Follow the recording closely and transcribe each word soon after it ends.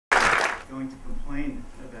going to complain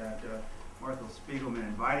about Martha Spiegelman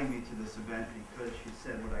inviting me to this event because she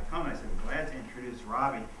said, would I come? And I said, I'm glad to introduce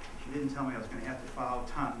Robbie. She didn't tell me I was going to have to follow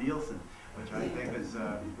Tom Nielsen, which I think is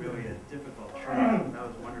really a difficult trade. That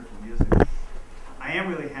was wonderful music. I am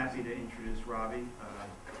really happy to introduce Robbie.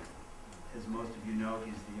 As most of you know,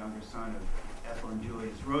 he's the younger son of Ethel and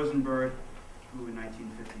Julius Rosenberg, who in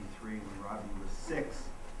 1953, when Robbie was 6,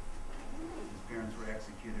 his parents were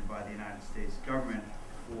executed by the United States government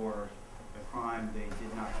for a crime they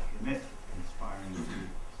did not commit, conspiring to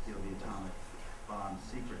steal the atomic bomb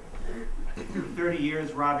secret. For 30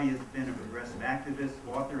 years, Robbie has been a progressive activist,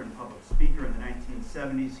 author, and public speaker. In the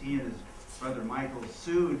 1970s, he and his brother Michael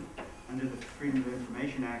sued under the Freedom of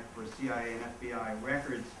Information Act for CIA and FBI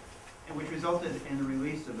records, and which resulted in the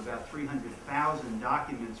release of about 300,000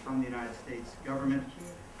 documents from the United States government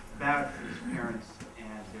about his parents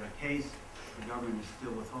and their case. The government is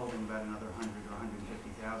still withholding about another 100 or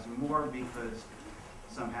 150,000 more because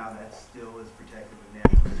somehow that still is protected with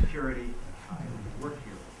national security. I work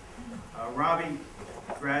here. Robbie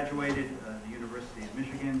graduated the University of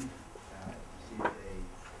Michigan, received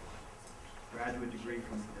a graduate degree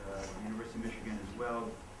from the University of Michigan as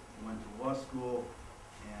well, went to law school,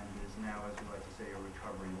 and is now, as we like to say, a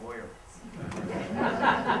recovering lawyer.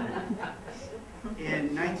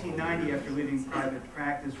 In 1990, after leaving private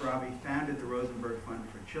practice, Robbie founded the Rosenberg Fund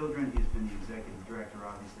for Children. He's been the executive director,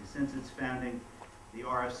 obviously, since its founding. The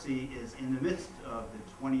RFC is in the midst of the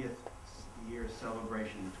 20th year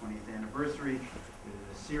celebration, the 20th anniversary. There's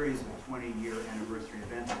a series of 20-year anniversary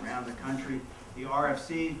events around the country. The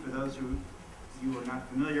RFC, for those who you are not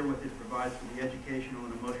familiar with it, provides for the educational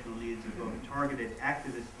and emotional needs of both targeted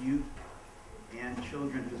activist youth and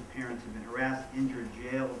children whose parents have been harassed, injured,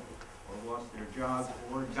 jailed, or lost their jobs,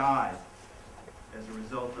 or died as a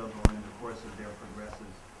result of or in the course of their progressive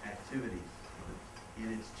activities.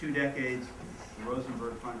 In its 2 decades, the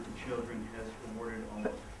Rosenberg Fund for Children has awarded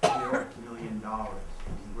almost $4 million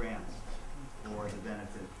in grants for the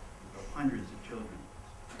benefit of hundreds of children.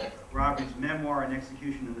 Robbie's memoir, An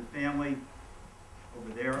Execution in the Family,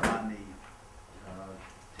 over there on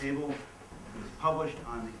the table, was published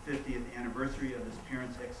on the 50th anniversary of his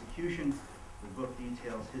parents' execution. The book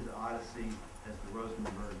details his odyssey as the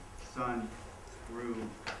Rosenberg son through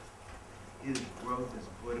his growth as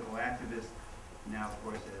a political activist, now, of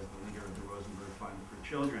course, as the leader of the Rosenberg Fund for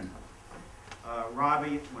Children.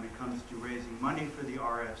 Robbie, when it comes to raising money for the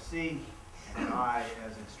RFC, and I,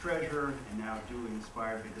 as its treasurer, and now duly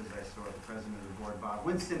inspired because I saw the president of the board, Bob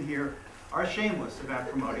Winston, here, are shameless about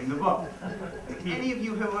promoting the book. Any of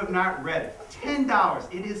you who have not read it,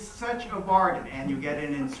 $10. It is such a bargain, and you get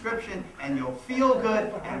an inscription, and you'll feel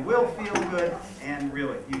good, and will feel good, and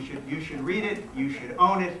really, you should read it, you should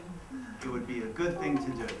own it. It would be a good thing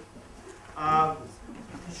to do.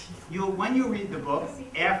 When you read the book,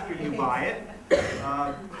 after you buy it,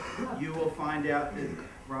 you will find out that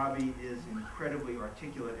Robbie is incredibly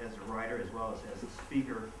articulate as a writer as well as a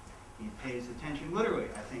speaker. He pays attention literally,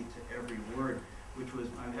 I think, to every word, which was,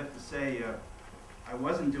 I have to say, I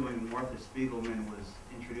wasn't doing Martha Spiegelman was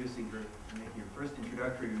introducing her, making her first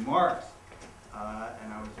introductory remarks,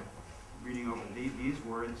 and I was reading over these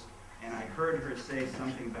words, and I heard her say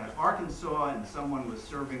something about Arkansas, and someone was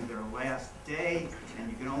serving their last day, and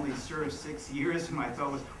you can only serve 6 years, and my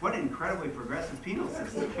thought was, what an incredibly progressive penal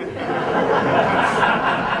system.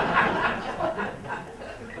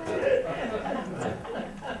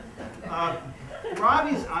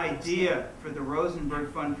 Robbie's idea for the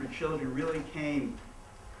Rosenberg Fund for Children really came,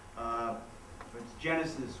 its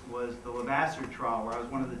genesis was the Levasseur trial, where I was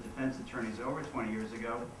one of the defense attorneys over 20 years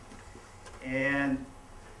ago. And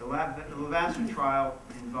the Levasseur trial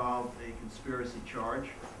involved a conspiracy charge,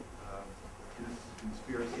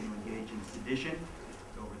 conspiracy to engage in sedition,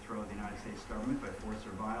 to overthrow the United States government by force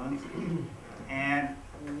or violence. And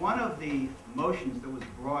one of the motions that was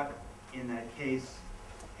brought in that case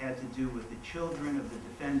had to do with the children of the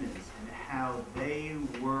defendants and how they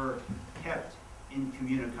were kept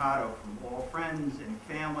incommunicado from all friends and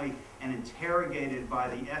family and interrogated by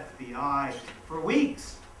the FBI for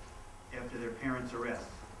weeks after their parents' arrests.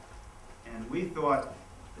 And we thought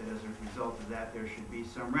that as a result of that there should be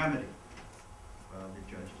some remedy.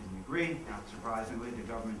 The judge didn't agree, not surprisingly. The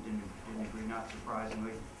government didn't agree, not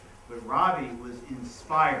surprisingly. But Robbie was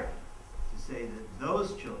inspired to say that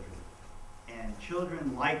those children and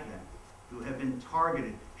children like them who have been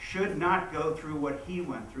targeted should not go through what he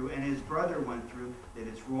went through and his brother went through, that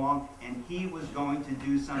it's wrong, and he was going to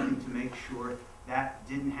do something to make sure that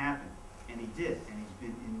didn't happen. And he did, and he's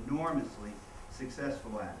been enormously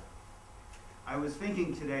successful at it. I was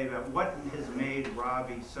thinking today about what has made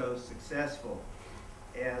Robbie so successful.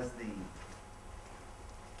 as the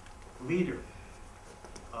leader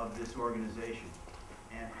of this organization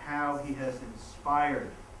and how he has inspired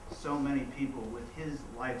so many people with his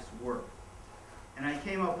life's work. And I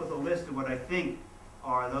came up with a list of what I think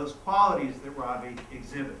are those qualities that Robbie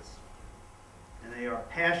exhibits. And they are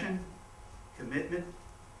passion, commitment,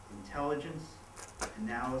 intelligence,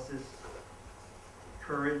 analysis,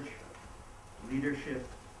 courage, leadership,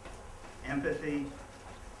 empathy,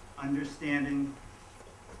 understanding,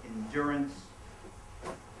 endurance,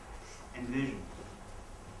 and vision.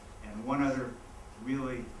 And one other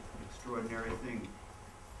really extraordinary thing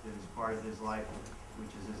that is part of his life, which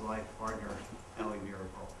is his life partner,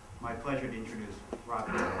 Meeropol. My pleasure to introduce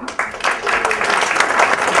Robbie.